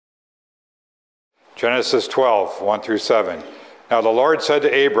Genesis 12, 1 through 7. Now the Lord said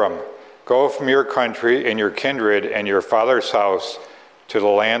to Abram, "Go from your country and your kindred and your father's house to the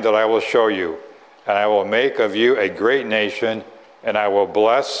land that I will show you, and I will make of you a great nation, and I will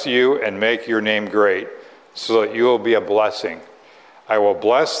bless you and make your name great, so that you will be a blessing. I will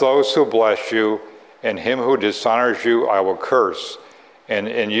bless those who bless you, and him who dishonors you I will curse, and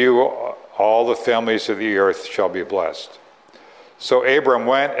in you all the families of the earth shall be blessed." So Abram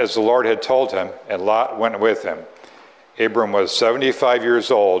went as the Lord had told him, and Lot went with him. Abram was 75 years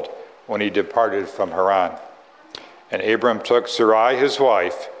old when he departed from Haran. And Abram took Sarai his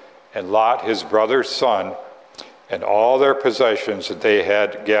wife, and Lot his brother's son, and all their possessions that they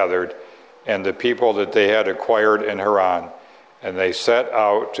had gathered, and the people that they had acquired in Haran, and they set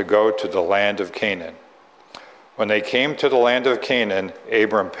out to go to the land of Canaan. When they came to the land of Canaan,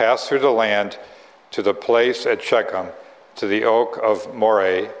 Abram passed through the land to the place at Shechem, to the oak of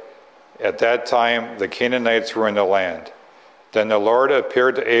Moreh. At that time the Canaanites were in the land. Then the Lord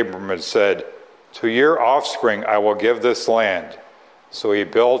appeared to Abram and said, "To your offspring I will give this land." So he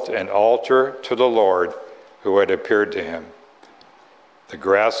built an altar to the Lord who had appeared to him. The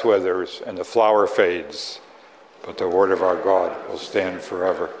grass withers and the flower fades, but the word of our God will stand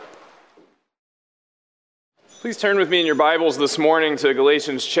forever. Please turn with me in your Bibles this morning to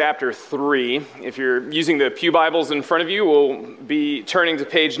Galatians chapter 3. If you're using the pew Bibles in front of you, we'll be turning to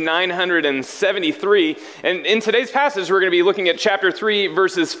page 973. And in today's passage, we're going to be looking at chapter 3,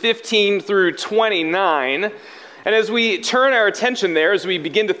 verses 15 through 29. And as we turn our attention there, as we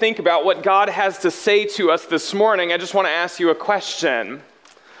begin to think about what God has to say to us this morning, I just want to ask you a question.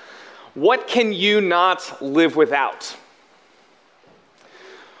 What can you not live without?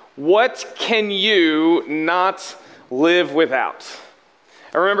 What can you not live without?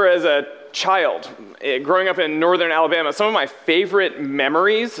 I remember as a child, growing up in northern Alabama, some of my favorite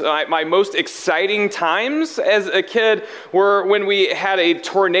memories, my most exciting times as a kid were when we had a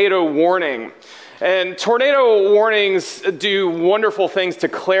tornado warning. And tornado warnings do wonderful things to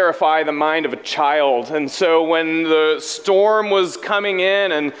clarify the mind of a child. And so when the storm was coming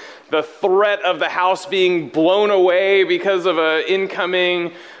in and the threat of the house being blown away because of an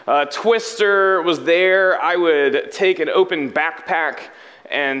incoming twister was there, I would take an open backpack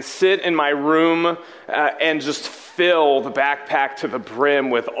and sit in my room and just fill the backpack to the brim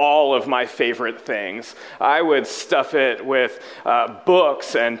with all of my favorite things. I would stuff it with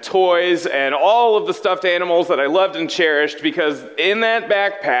books and toys and all of the stuffed animals that I loved and cherished, because in that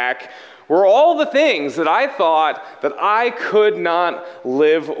backpack were all the things that I thought that I could not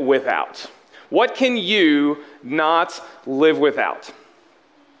live without. What can you not live without?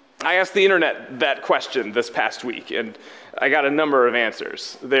 I asked the internet that question this past week, and I got a number of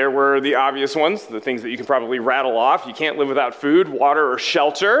answers. There were the obvious ones, the things that you can probably rattle off. You can't live without food, water, or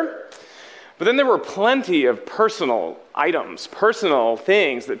shelter. But then there were plenty of personal items, personal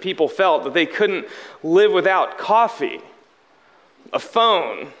things that people felt that they couldn't live without. Coffee, a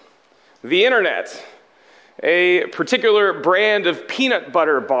phone, the internet, a particular brand of peanut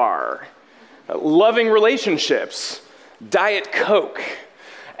butter bar, loving relationships, Diet Coke.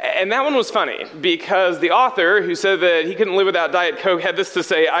 And that one was funny, because the author who said that he couldn't live without Diet Coke had this to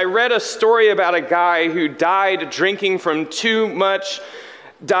say: "I read a story about a guy who died drinking from too much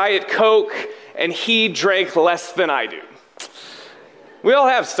Diet Coke, and he drank less than I do." We all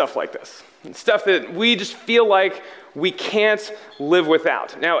have stuff like this, stuff that we just feel like we can't live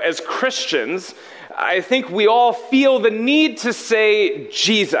without. Now, as Christians, I think we all feel the need to say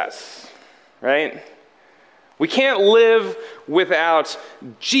Jesus, right? We can't live without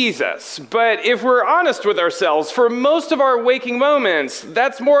Jesus. But if we're honest with ourselves, for most of our waking moments,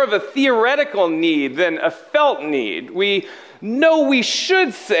 that's more of a theoretical need than a felt need. We know we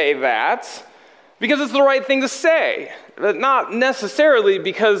should say that because it's the right thing to say, but not necessarily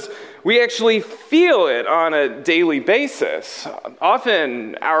because we actually feel it on a daily basis.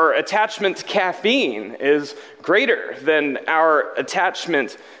 Often, our attachment to caffeine is greater than our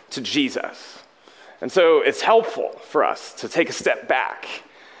attachment to Jesus. And so it's helpful for us to take a step back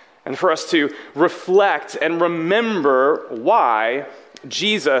and for us to reflect and remember why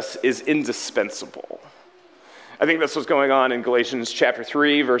Jesus is indispensable. I think that's what's going on in Galatians chapter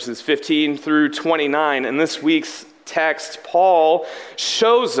 3, verses 15 through 29. In this week's text, Paul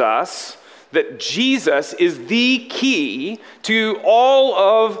shows us that Jesus is the key to all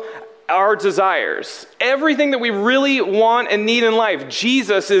of our desires. Everything that we really want and need in life,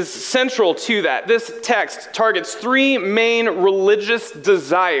 Jesus is central to that. This text targets three main religious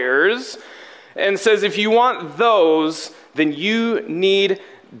desires and says if you want those, then you need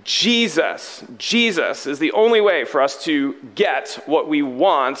Jesus is the only way for us to get what we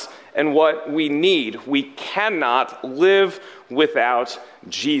want and what we need. We cannot live without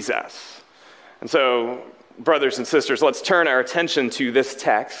Jesus. And so, brothers and sisters, let's turn our attention to this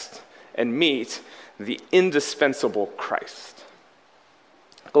text and meet the indispensable Christ.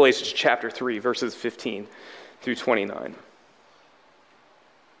 Galatians chapter 3, verses 15 through 29.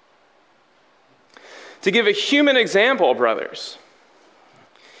 To give a human example, brothers,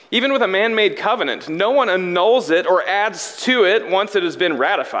 even with a man-made covenant, no one annuls it or adds to it once it has been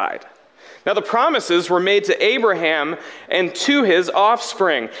ratified. Now the promises were made to Abraham and to his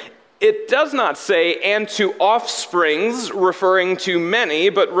offspring. It does not say, and to offsprings, referring to many,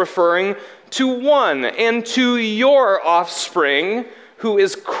 but referring to one, and to your offspring, who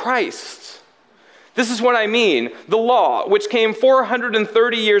is Christ. This is what I mean. The law, which came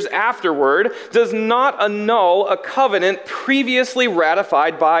 430 years afterward, does not annul a covenant previously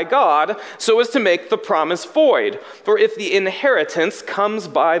ratified by God so as to make the promise void. For if the inheritance comes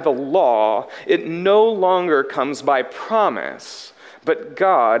by the law, it no longer comes by promise, but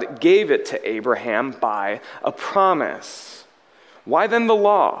God gave it to Abraham by a promise. Why then the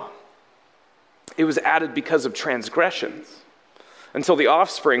law? It was added because of transgressions, until the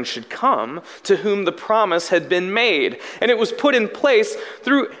offspring should come to whom the promise had been made. And it was put in place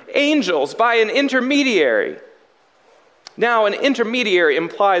through angels by an intermediary. Now, an intermediary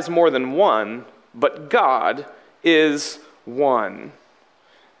implies more than one, but God is one.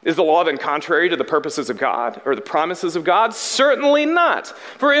 Is the law then contrary to the purposes of God or the promises of God? Certainly not.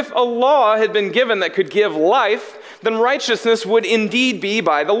 For if a law had been given that could give life, then righteousness would indeed be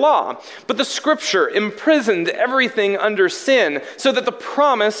by the law. But the Scripture imprisoned everything under sin, so that the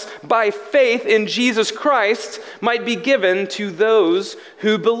promise by faith in Jesus Christ might be given to those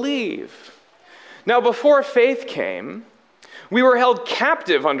who believe. Now, before faith came, we were held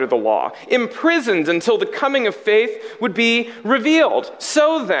captive under the law, imprisoned until the coming of faith would be revealed.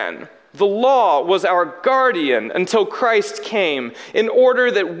 So then, the law was our guardian until Christ came, in order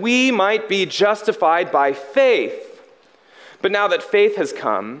that we might be justified by faith. But now that faith has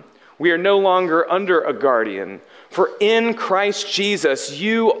come, we are no longer under a guardian. For in Christ Jesus,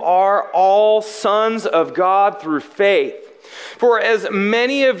 you are all sons of God through faith. For as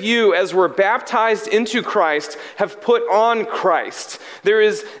many of you as were baptized into Christ have put on Christ. There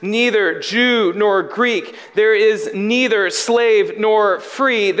is neither Jew nor Greek. There is neither slave nor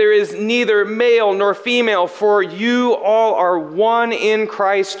free. There is neither male nor female. For you all are one in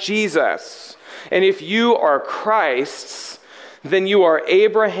Christ Jesus. And if you are Christ's, then you are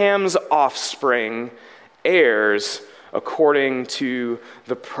Abraham's offspring, heirs according to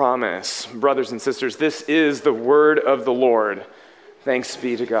the promise. Brothers and sisters, this is the word of the Lord. Thanks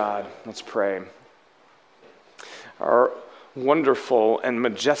be to God. Let's pray. Our wonderful and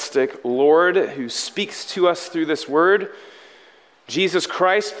majestic Lord, who speaks to us through this word, Jesus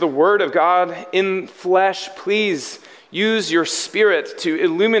Christ, the Word of God in flesh, please use your Spirit to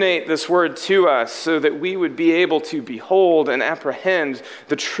illuminate this word to us so that we would be able to behold and apprehend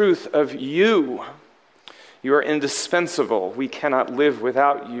the truth of you. You are indispensable. We cannot live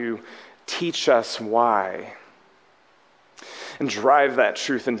without you. Teach us why. And drive that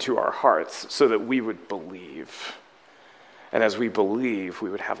truth into our hearts so that we would believe. And as we believe, we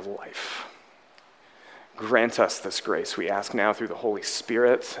would have life. Grant us this grace, we ask now through the Holy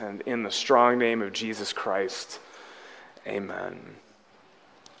Spirit and in the strong name of Jesus Christ. Amen.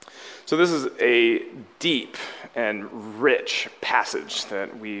 So this is a deep and rich passage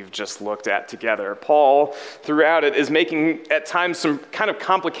that we've just looked at together. Paul, throughout it, is making, at times, some kind of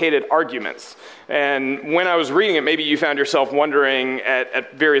complicated arguments. And when I was reading it, maybe you found yourself wondering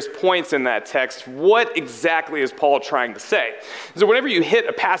at various points in that text, what exactly is Paul trying to say? So whenever you hit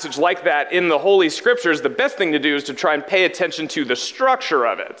a passage like that in the Holy Scriptures, the best thing to do is to try and pay attention to the structure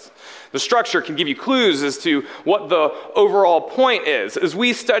of it. The structure can give you clues as to what the overall point is. As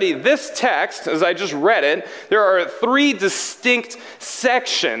we study this text, as I just read it, there are three distinct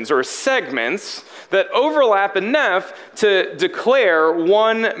sections or segments that overlap enough to declare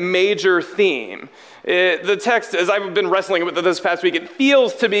one major theme. The text, as I've been wrestling with it this past week, it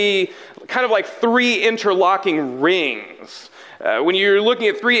feels to be kind of like three interlocking rings. When you're looking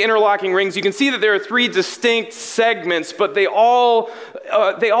at three interlocking rings, you can see that there are three distinct segments, but they all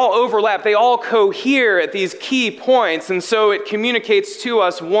overlap. They all cohere at these key points, and so it communicates to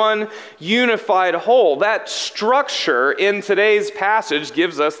us one unified whole. That structure in today's passage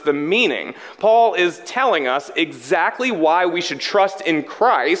gives us the meaning. Paul is telling us exactly why we should trust in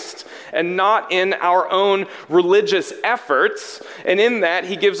Christ and not in our own religious efforts. And in that,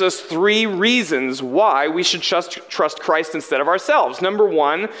 he gives us 3 reasons why we should trust Christ instead of ourselves. Number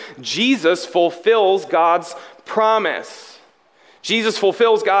 1, Jesus fulfills God's promise. Jesus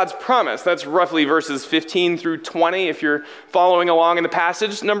fulfills God's promise. That's roughly verses 15 through 20 if you're following along in the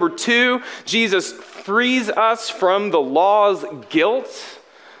passage. Number 2, Jesus frees us from the law's guilt.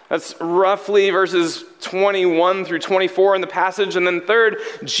 That's roughly verses 21 through 24 in the passage. And then third,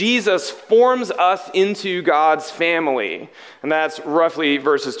 Jesus forms us into God's family. And that's roughly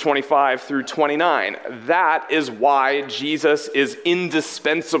verses 25 through 29. That is why Jesus is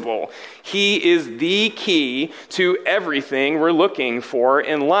indispensable. He is the key to everything we're looking for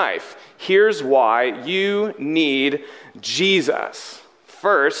in life. Here's why you need Jesus.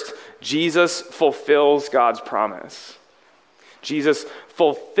 First, Jesus fulfills God's promise. Jesus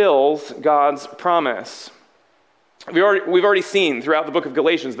fulfills God's promise. We've already seen throughout the book of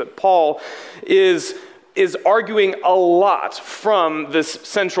Galatians that Paul is arguing a lot from this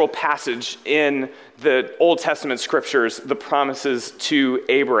central passage in the Old Testament scriptures, the promises to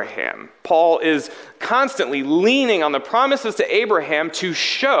Abraham. Paul is constantly leaning on the promises to Abraham to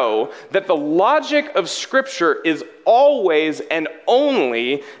show that the logic of Scripture is always and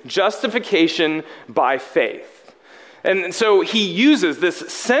only justification by faith. And so he uses this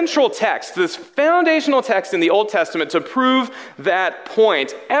central text, this foundational text in the Old Testament to prove that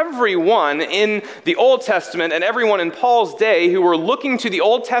point. Everyone in the Old Testament and everyone in Paul's day who were looking to the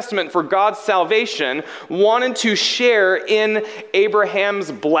Old Testament for God's salvation wanted to share in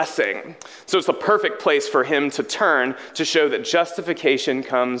Abraham's blessing. So it's the perfect place for him to turn to show that justification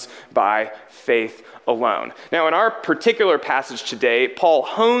comes by faith alone. Now, in our particular passage today, Paul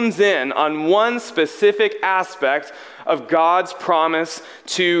hones in on one specific aspect of God's promise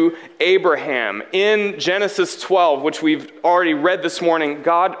to Abraham. In Genesis 12, which we've already read this morning,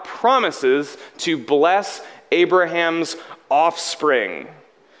 God promises to bless Abraham's offspring.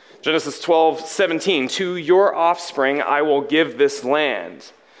 Genesis 12:17, to your offspring I will give this land.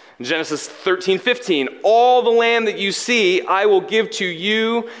 Genesis 13:15, all the land that you see I will give to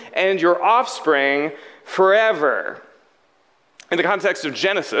you and your offspring forever. In the context of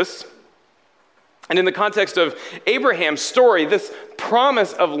Genesis, and in the context of Abraham's story, this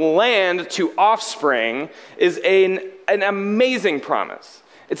promise of land to offspring is an amazing promise.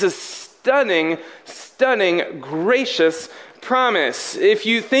 It's a stunning, gracious promise. If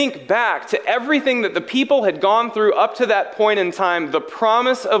you think back to everything that the people had gone through up to that point in time, the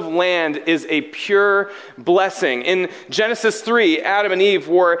promise of land is a pure blessing. In Genesis 3, Adam and Eve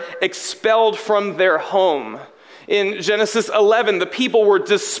were expelled from their home. In Genesis 11, the people were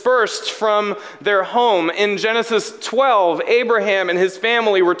dispersed from their home. In Genesis 12, Abraham and his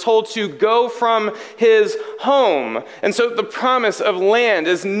family were told to go from his home. And so the promise of land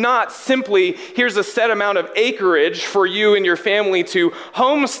is not simply, here's a set amount of acreage for you and your family to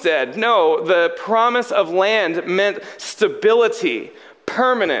homestead. No, the promise of land meant stability,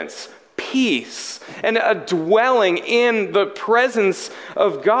 permanence, peace, and a dwelling in the presence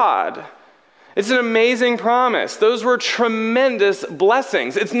of God. It's an amazing promise. Those were tremendous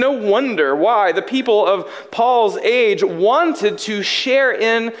blessings. It's no wonder why the people of Paul's age wanted to share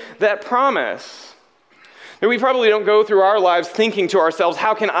in that promise. Now, we probably don't go through our lives thinking to ourselves,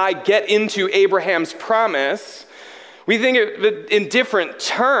 how can I get into Abraham's promise? We think of it in different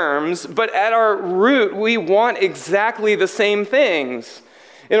terms, but at our root, we want exactly the same things.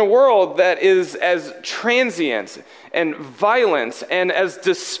 In a world that is as transient and violent and as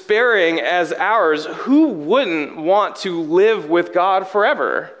despairing as ours, who wouldn't want to live with God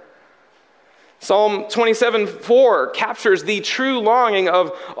forever? Psalm 27:4 captures the true longing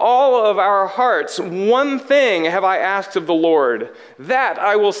of all of our hearts. One thing have I asked of the Lord, that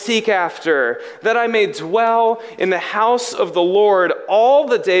I will seek after, that I may dwell in the house of the Lord all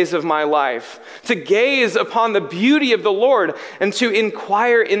the days of my life, to gaze upon the beauty of the Lord and to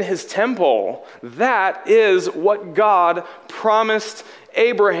inquire in his temple. That is what God promised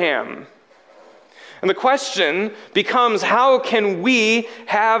Abraham. And the question becomes, how can we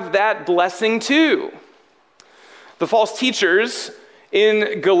have that blessing too? The false teachers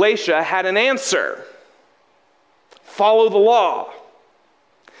in Galatia had an answer. Follow the law.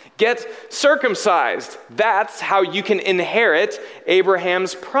 Get circumcised. That's how you can inherit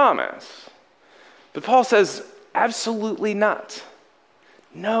Abraham's promise. But Paul says, absolutely not.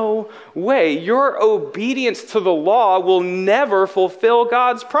 No way. Your obedience to the law will never fulfill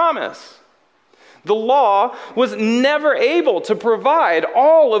God's promise. The law was never able to provide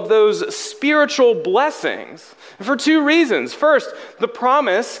all of those spiritual blessings for 2 reasons. First, the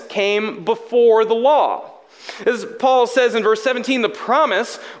promise came before the law. As Paul says in verse 17, the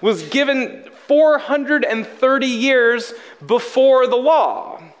promise was given 430 years before the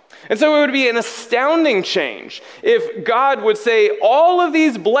law. And so it would be an astounding change if God would say, all of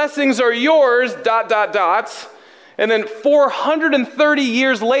these blessings are yours, ... and then 430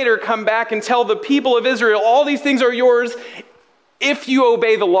 years later come back and tell the people of Israel, all these things are yours if you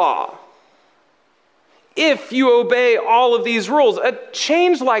obey the law. If you obey all of these rules. A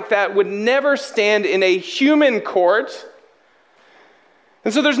change like that would never stand in a human court.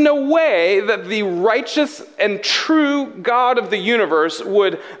 And so there's no way that the righteous and true God of the universe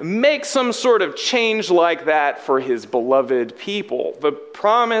would make some sort of change like that for his beloved people. The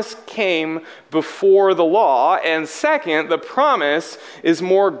promise came before the law, and second, the promise is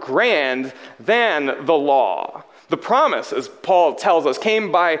more grand than the law. The promise, as Paul tells us,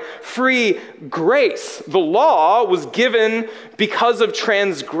 came by free grace. The law was given because of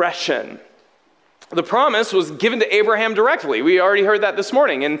transgression. The promise was given to Abraham directly. We already heard that this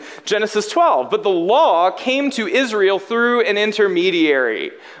morning in Genesis 12. But the law came to Israel through an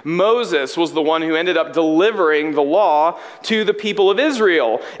intermediary. Moses was the one who ended up delivering the law to the people of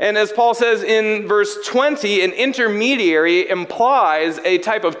Israel. And as Paul says in verse 20, an intermediary implies a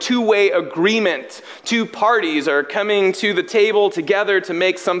type of two-way agreement. Two parties are coming to the table together to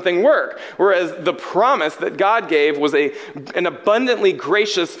make something work. Whereas the promise that God gave was an abundantly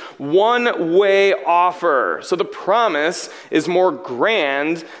gracious one-way offer. So the promise is more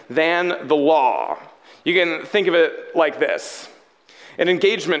grand than the law. You can think of it like this. An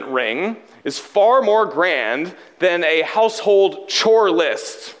engagement ring is far more grand than a household chore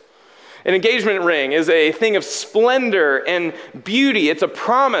list. An engagement ring is a thing of splendor and beauty. It's a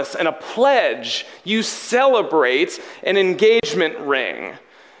promise and a pledge. You celebrate an engagement ring.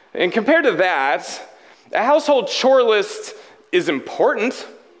 And compared to that, a household chore list is important.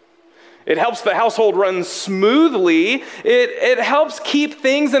 It helps the household run smoothly. It helps keep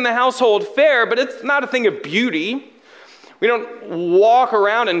things in the household fair, but it's not a thing of beauty. We don't walk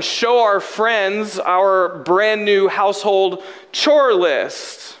around and show our friends our brand new household chore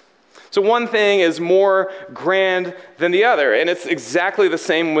list. So one thing is more grand than the other, and it's exactly the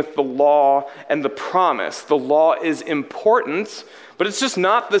same with the law and the promise. The law is important, but it's just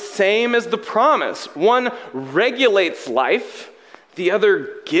not the same as the promise. One regulates life, the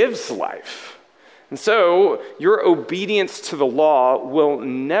other gives life. And so your obedience to the law will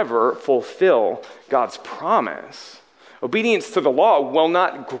never fulfill God's promise. Obedience to the law will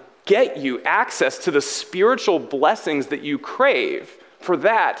not get you access to the spiritual blessings that you crave. For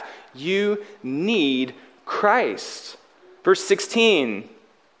that, you need Christ. Verse 16.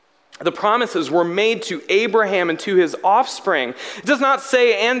 The promises were made to Abraham and to his offspring. It does not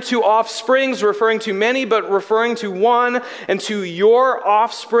say, and to offsprings, referring to many, but referring to one, and to your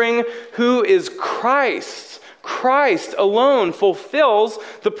offspring, who is Christ. Christ alone fulfills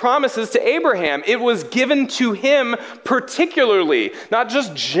the promises to Abraham. It was given to him particularly, not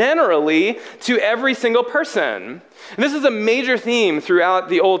just generally, to every single person. And this is a major theme throughout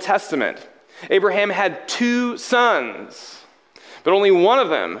the Old Testament. Abraham had 2 sons, but only one of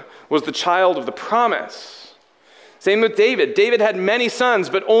them was the child of the promise. Same with David. David had many sons,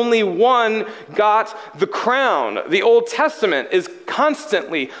 but only one got the crown. The Old Testament is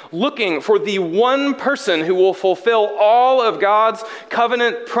constantly looking for the one person who will fulfill all of God's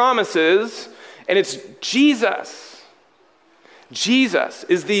covenant promises, and it's Jesus. Jesus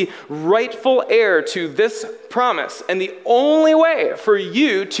is the rightful heir to this promise, and the only way for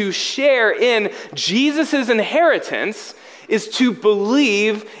you to share in Jesus' inheritance is to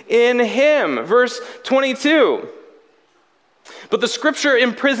believe in him. Verse 22. But the scripture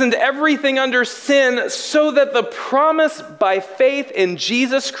imprisoned everything under sin so that the promise by faith in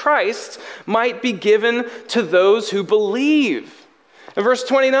Jesus Christ might be given to those who believe. In verse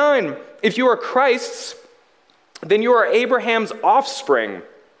 29, if you are Christ's, then you are Abraham's offspring,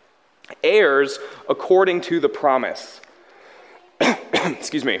 heirs according to the promise.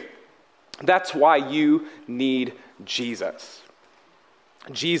 Excuse me. That's why you need Jesus.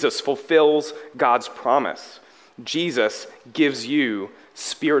 Jesus fulfills God's promise. Jesus gives you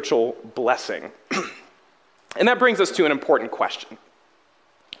spiritual blessing. And that brings us to an important question.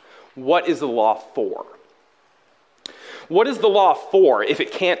 What is the law for? What is the law for if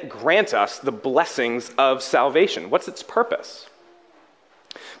it can't grant us the blessings of salvation? What's its purpose?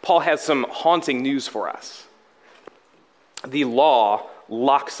 Paul has some haunting news for us. The law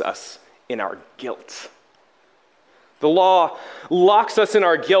locks us in our guilt. The law locks us in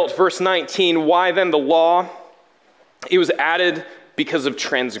our guilt. Verse 19, why then the law? It was added because of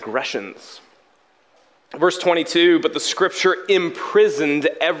transgressions. Verse 22, but the scripture imprisoned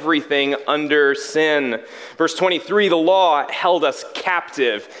everything under sin. Verse 23, the law held us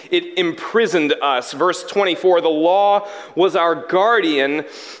captive. It imprisoned us. Verse 24, the law was our guardian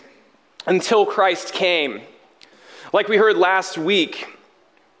until Christ came. Like we heard last week,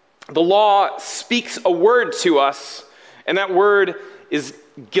 the law speaks a word to us, and that word is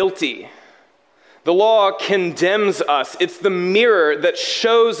guilty. The law condemns us. It's the mirror that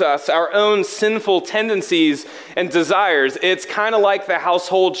shows us our own sinful tendencies and desires. It's kind of like the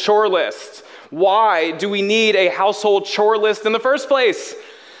household chore list. Why do we need a household chore list in the first place?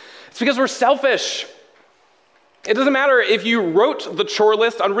 It's because we're selfish. It doesn't matter if you wrote the chore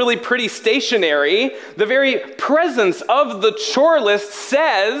list on really pretty stationery. The very presence of the chore list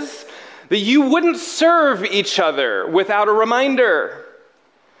says that you wouldn't serve each other without a reminder.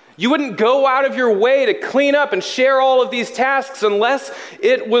 You wouldn't go out of your way to clean up and share all of these tasks unless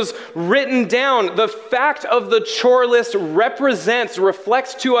it was written down. The fact of the chore list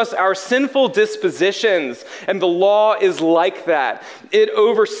reflects to us our sinful dispositions, and the law is like that. It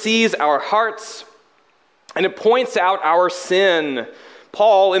oversees our hearts, and it points out our sin.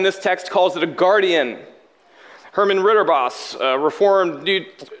 Paul, in this text, calls it a guardian. Herman Ritterboss, a Reformed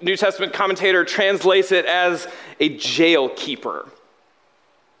New Testament commentator, translates it as a jail keeper.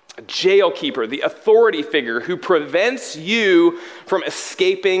 A jail keeper, the authority figure who prevents you from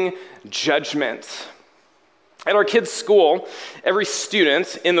escaping judgment. At our kids' school, every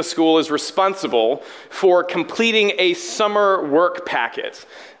student in the school is responsible for completing a summer work packet.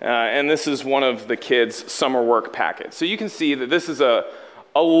 And this is one of the kids' summer work packets. So you can see that this is a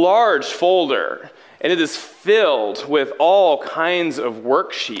large folder, and it is filled with all kinds of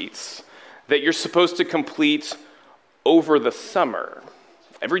worksheets that you're supposed to complete over the summer.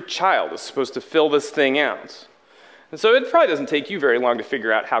 Every child is supposed to fill this thing out. And so it probably doesn't take you very long to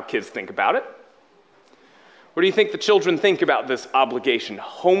figure out how kids think about it. What do you think the children think about this obligation?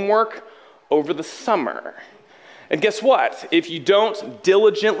 Homework over the summer. And guess what? If you don't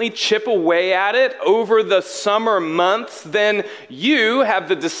diligently chip away at it over the summer months, then you have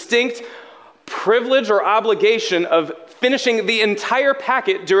the distinct privilege or obligation of finishing the entire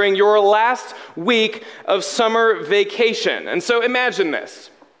packet during your last week of summer vacation. And so imagine this.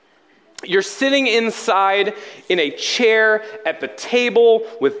 You're sitting inside in a chair at the table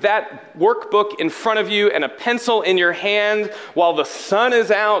with that workbook in front of you and a pencil in your hand while the sun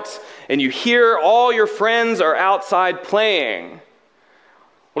is out and you hear all your friends are outside playing.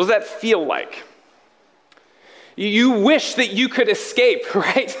 What does that feel like? You wish that you could escape,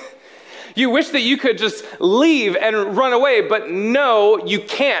 right? You wish that you could just leave and run away, but no, you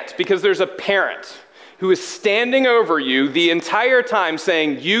can't because there's a parent who is standing over you the entire time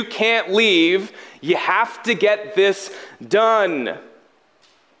saying, you can't leave, you have to get this done.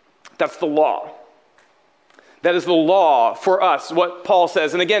 That's the law. That is the law for us, what Paul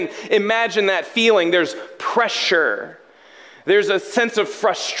says. And again, imagine that feeling. There's pressure. There's a sense of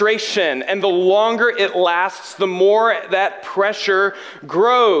frustration. And the longer it lasts, the more that pressure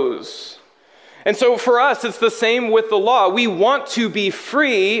grows. And so for us, it's the same with the law. We want to be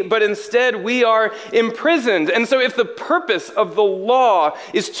free, but instead we are imprisoned. And so if the purpose of the law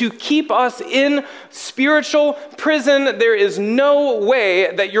is to keep us in spiritual prison, there is no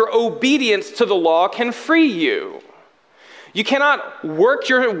way that your obedience to the law can free you. You cannot work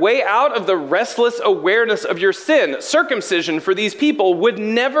your way out of the restless awareness of your sin. Circumcision for these people would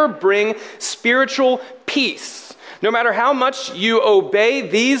never bring spiritual peace. No matter how much you obey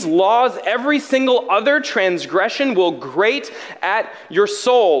these laws, every single other transgression will grate at your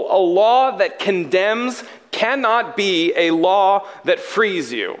soul. A law that condemns cannot be a law that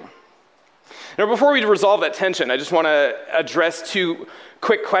frees you. Now, before we resolve that tension, I just want to address two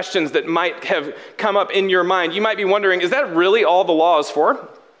quick questions that might have come up in your mind. You might be wondering, is that really all the law is for?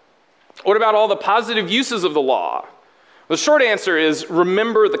 What about all the positive uses of the law? The short answer is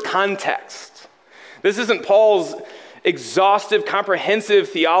remember the context. This isn't Paul's exhaustive, comprehensive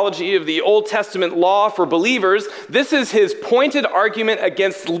theology of the Old Testament law for believers. This is his pointed argument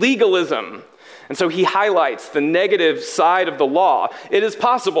against legalism. And so he highlights the negative side of the law. It is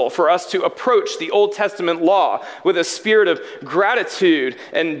possible for us to approach the Old Testament law with a spirit of gratitude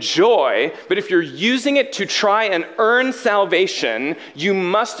and joy, but if you're using it to try and earn salvation, you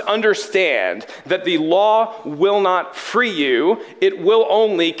must understand that the law will not free you, it will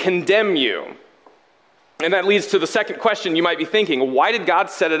only condemn you. And that leads to the second question you might be thinking, why did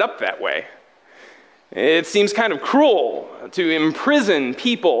God set it up that way? It seems kind of cruel to imprison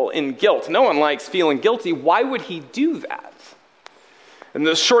people in guilt. No one likes feeling guilty. Why would he do that? And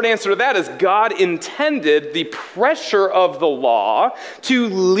the short answer to that is God intended the pressure of the law to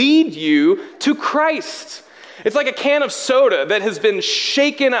lead you to Christ. It's like a can of soda that has been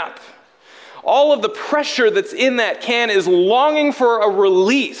shaken up. All of the pressure that's in that can is longing for a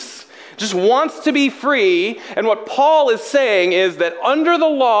release, just wants to be free. And what Paul is saying is that under the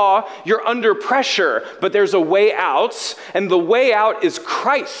law, you're under pressure, but there's a way out, and the way out is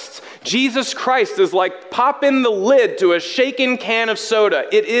Christ. Jesus Christ is like popping the lid to a shaken can of soda.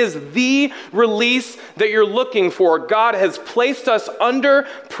 It is the release that you're looking for. God has placed us under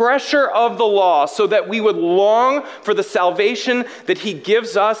pressure of the law so that we would long for the salvation that he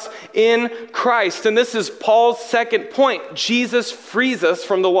gives us in Christ. And this is Paul's second point. Jesus frees us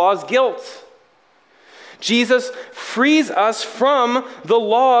from the law's guilt. Jesus frees us from the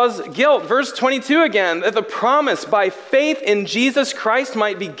law's guilt. Verse 22 again, that the promise by faith in Jesus Christ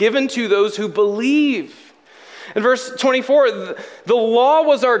might be given to those who believe. In verse 24, the law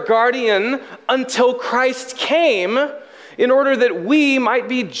was our guardian until Christ came in order that we might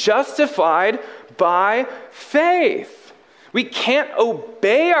be justified by faith. We can't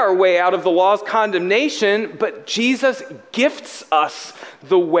obey our way out of the law's condemnation, but Jesus gifts us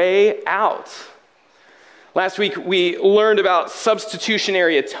the way out. Last week, we learned about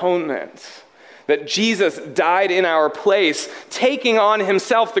substitutionary atonement, that Jesus died in our place, taking on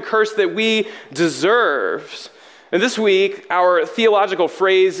himself the curse that we deserved. And this week, our theological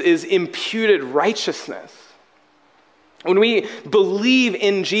phrase is imputed righteousness. When we believe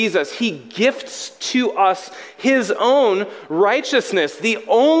in Jesus, he gifts to us his own righteousness. The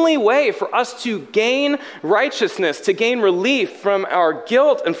only way for us to gain righteousness, to gain relief from our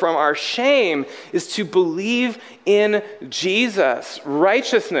guilt and from our shame, is to believe in Jesus.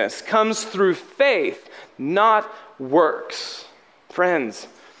 Righteousness comes through faith, not works. Friends,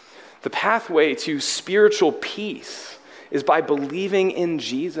 the pathway to spiritual peace is by believing in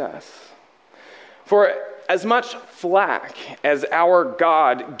Jesus. For as much flack as our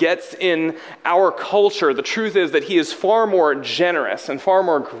God gets in our culture, the truth is that he is far more generous and far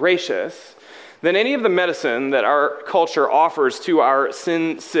more gracious than any of the medicine that our culture offers to our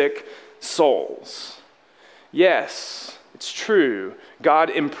sin-sick souls. Yes, it's true. God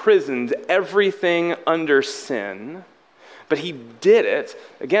imprisoned everything under sin, but he did it,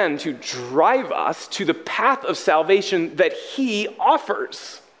 again, to drive us to the path of salvation that he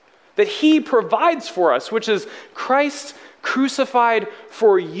offers, that he provides for us, which is Christ crucified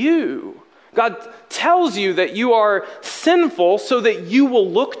for you. God tells you that you are sinful so that you will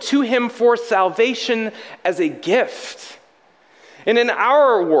look to him for salvation as a gift. And in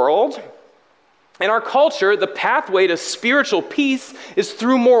our world, in our culture, the pathway to spiritual peace is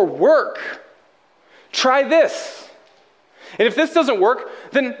through more work. Try this. And if this doesn't work,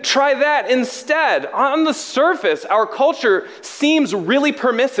 then try that instead. On the surface, our culture seems really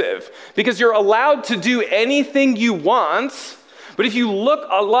permissive because you're allowed to do anything you want. But if you look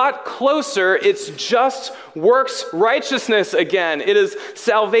a lot closer, it's just works righteousness again. It is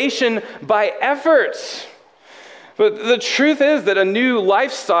salvation by effort. But the truth is that a new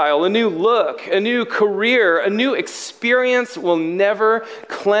lifestyle, a new look, a new career, a new experience will never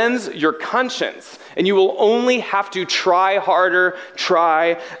cleanse your conscience. And you will only have to try harder,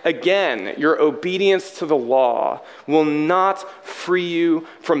 try again. Your obedience to the law will not free you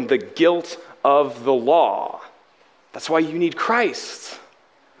from the guilt of the law. That's why you need Christ.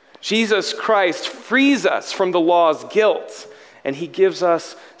 Jesus Christ frees us from the law's guilt, and he gives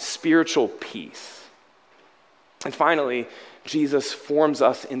us spiritual peace. And finally, Jesus forms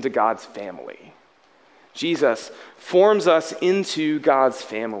us into God's family. Jesus forms us into God's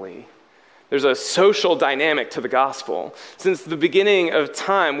family. There's a social dynamic to the gospel. Since the beginning of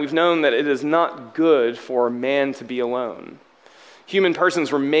time, we've known that it is not good for man to be alone. Human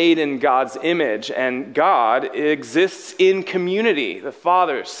persons were made in God's image, and God exists in community. The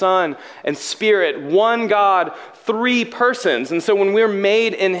Father, Son, and Spirit, one God, three persons. And so when we're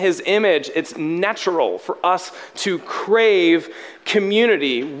made in his image, it's natural for us to crave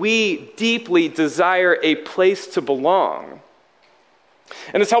community. We deeply desire a place to belong.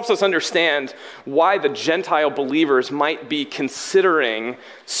 And this helps us understand why the Gentile believers might be considering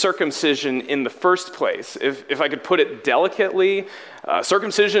circumcision in the first place. If I could put it delicately,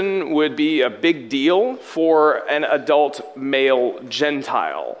 circumcision would be a big deal for an adult male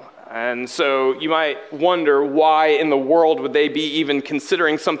Gentile. And so you might wonder why in the world would they be even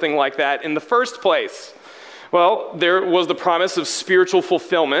considering something like that in the first place? Well, there was the promise of spiritual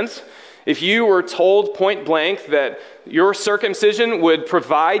fulfillment. If you were told point blank that your circumcision would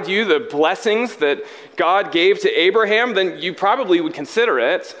provide you the blessings that God gave to Abraham, then you probably would consider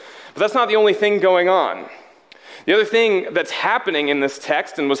it. But that's not the only thing going on. The other thing that's happening in this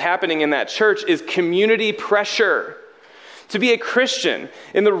text and was happening in that church is community pressure. To be a Christian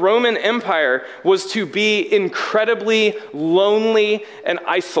in the Roman Empire was to be incredibly lonely and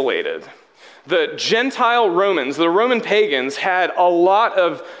isolated. The Gentile Romans, the Roman pagans, had a lot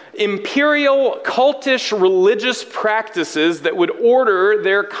of imperial, cultish, religious practices that would order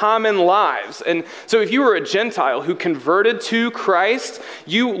their common lives. And so if you were a Gentile who converted to Christ,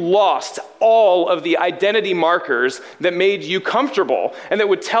 you lost all of the identity markers that made you comfortable and that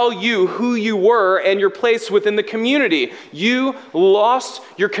would tell you who you were and your place within the community. You lost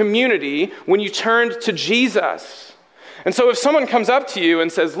your community when you turned to Jesus. And so if someone comes up to you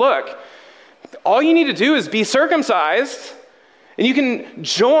and says, look, all you need to do is be circumcised, and you can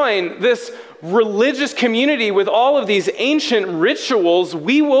join this religious community with all of these ancient rituals.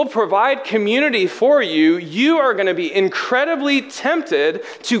 We will provide community for you. You are going to be incredibly tempted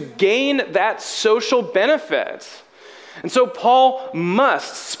to gain that social benefit. And so Paul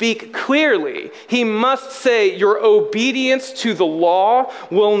must speak clearly. He must say your obedience to the law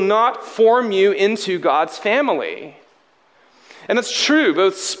will not form you into God's family. And that's true,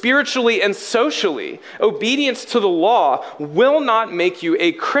 both spiritually and socially. Obedience to the law will not make you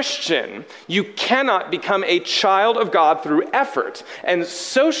a Christian. You cannot become a child of God through effort. And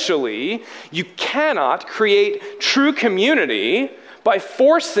socially, you cannot create true community by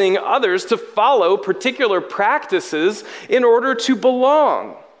forcing others to follow particular practices in order to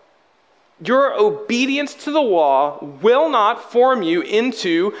belong. Your obedience to the law will not form you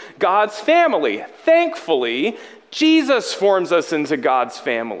into God's family. Thankfully, Jesus forms us into God's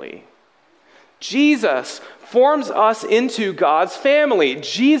family. Jesus forms us into God's family.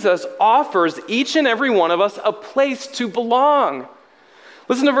 Jesus offers each and every one of us a place to belong.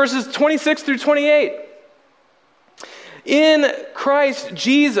 Listen to verses 26 through 28. In Christ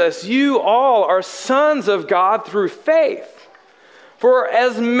Jesus, you all are sons of God through faith. For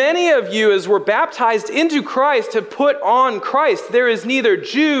as many of you as were baptized into Christ have put on Christ. There is neither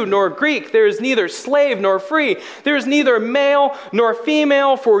Jew nor Greek. There is neither slave nor free. There is neither male nor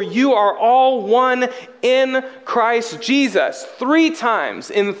female, for you are all one in Christ Jesus. 3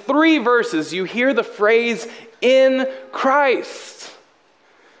 times in 3 verses you hear the phrase, in Christ.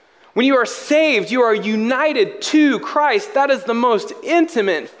 When you are saved, you are united to Christ. That is the most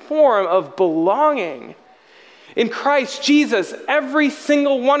intimate form of belonging. In Christ Jesus, every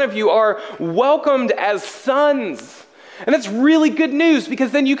single one of you are welcomed as sons. And that's really good news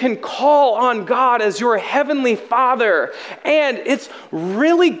because then you can call on God as your heavenly Father. And it's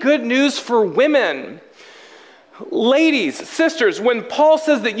really good news for women. Ladies, sisters, when Paul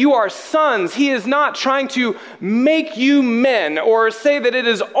says that you are sons, he is not trying to make you men or say that it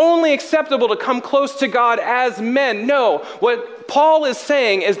is only acceptable to come close to God as men. No, what Paul is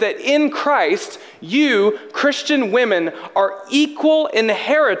saying is that in Christ, you, Christian women, are equal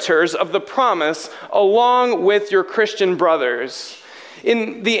inheritors of the promise along with your Christian brothers.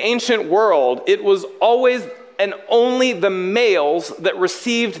 In the ancient world, it was always and only the males that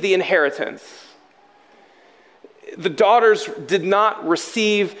received the inheritance. The daughters did not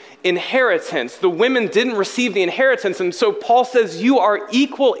receive inheritance. The women didn't receive the inheritance. And so Paul says, you are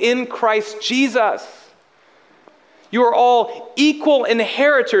equal in Christ Jesus. You are all equal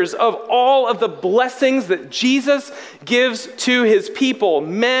inheritors of all of the blessings that Jesus gives to his people.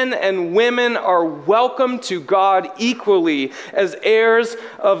 Men and women are welcome to God equally as heirs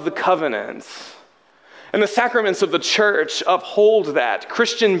of the covenants. And the sacraments of the church uphold that.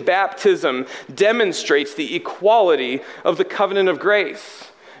 Christian baptism demonstrates the equality of the covenant of grace.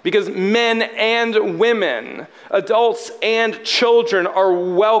 Because men and women, adults and children are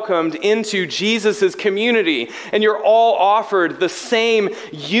welcomed into Jesus' community. And you're all offered the same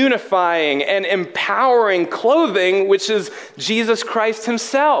unifying and empowering clothing, which is Jesus Christ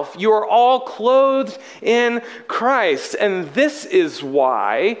himself. You are all clothed in Christ. And this is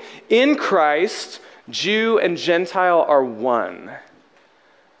why in Christ, Jew and Gentile are one.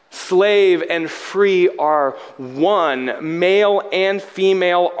 Slave and free are one. Male and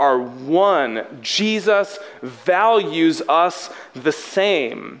female are one. Jesus values us the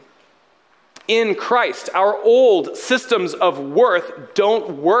same. In Christ, our old systems of worth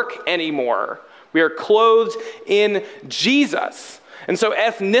don't work anymore. We are clothed in Jesus. And so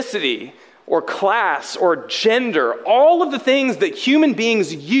ethnicity, or class, or gender, all of the things that human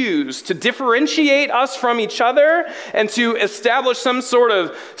beings use to differentiate us from each other and to establish some sort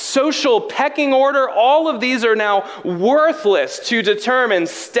of social pecking order, all of these are now worthless to determine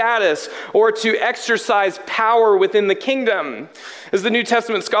status or to exercise power within the kingdom. As the New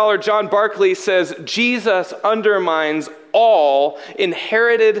Testament scholar John Barclay says, Jesus undermines all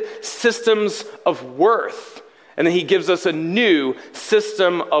inherited systems of worth. And then he gives us a new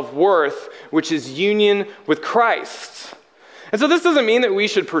system of worth, which is union with Christ. And so this doesn't mean that we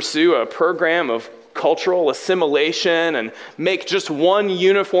should pursue a program of cultural assimilation and make just one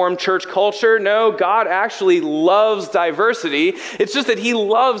uniform church culture. No, God actually loves diversity. It's just that he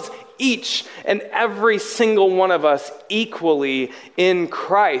loves each and every single one of us equally in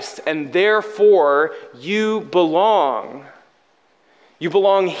Christ. And therefore, you belong. You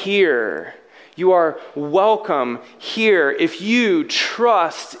belong here. You are welcome here. If you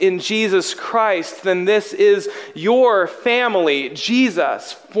trust in Jesus Christ, then this is your family.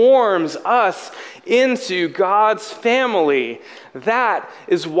 Jesus forms us into God's family. That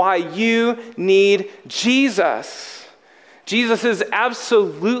is why you need Jesus. Jesus is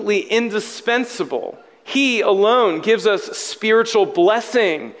absolutely indispensable. He alone gives us spiritual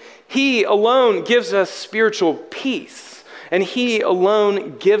blessing. He alone gives us spiritual peace. And he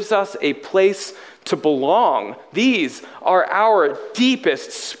alone gives us a place to belong. These are our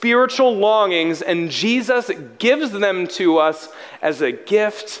deepest spiritual longings, and Jesus gives them to us as a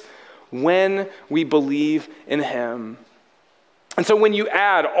gift when we believe in him. And so when you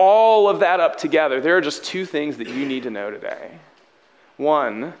add all of that up together, there are just two things that you need to know today.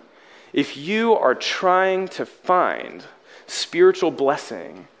 One, if you are trying to find spiritual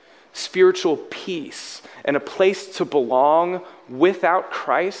blessing, spiritual peace, and a place to belong without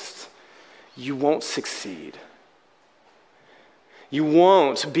Christ, you won't succeed. You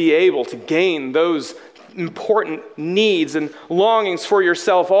won't be able to gain those important needs and longings for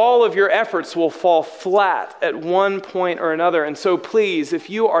yourself. All of your efforts will fall flat at one point or another. And so please, if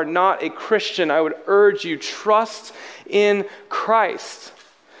you are not a Christian, I would urge you, trust in Christ.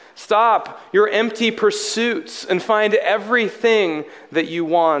 Stop your empty pursuits and find everything that you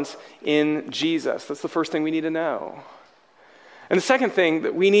want in Jesus. That's the first thing we need to know. And the second thing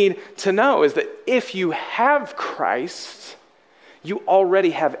that we need to know is that if you have Christ, you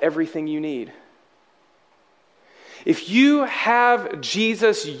already have everything you need. If you have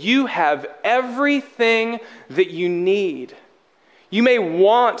Jesus, you have everything that you need. You may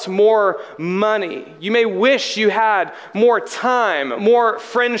want more money. You may wish you had more time, more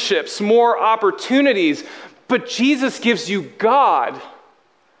friendships, more opportunities, but Jesus gives you God.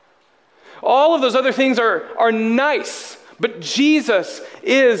 All of those other things are nice, but Jesus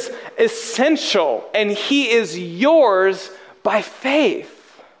is essential, and he is yours by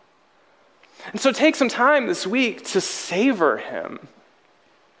faith. And so take some time this week to savor him.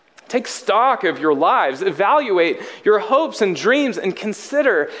 Take stock of your lives, evaluate your hopes and dreams, and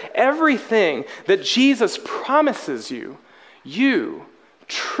consider everything that Jesus promises you. You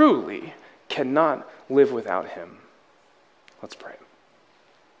truly cannot live without him. Let's pray.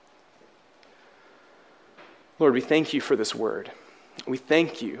 Lord, we thank you for this word. We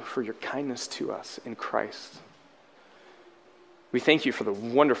thank you for your kindness to us in Christ. We thank you for the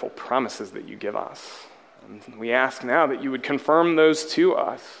wonderful promises that you give us. And we ask now that you would confirm those to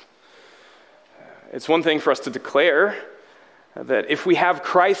us. It's one thing for us to declare that if we have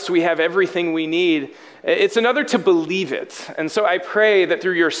Christ, we have everything we need. It's another to believe it. And so I pray that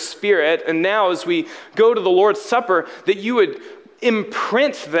through your Spirit, and now as we go to the Lord's Supper, that you would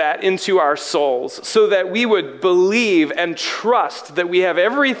imprint that into our souls so that we would believe and trust that we have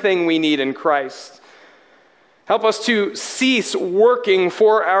everything we need in Christ. Help us to cease working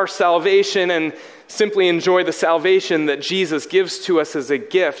for our salvation and simply enjoy the salvation that Jesus gives to us as a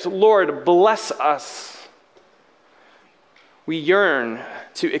gift. Lord, bless us. We yearn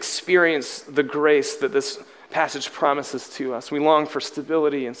to experience the grace that this passage promises to us. We long for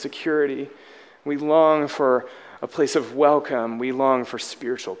stability and security. We long for a place of welcome. We long for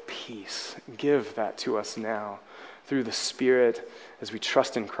spiritual peace. Give that to us now through the Spirit as we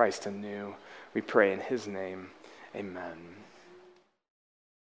trust in Christ anew. We pray in his name. Amen.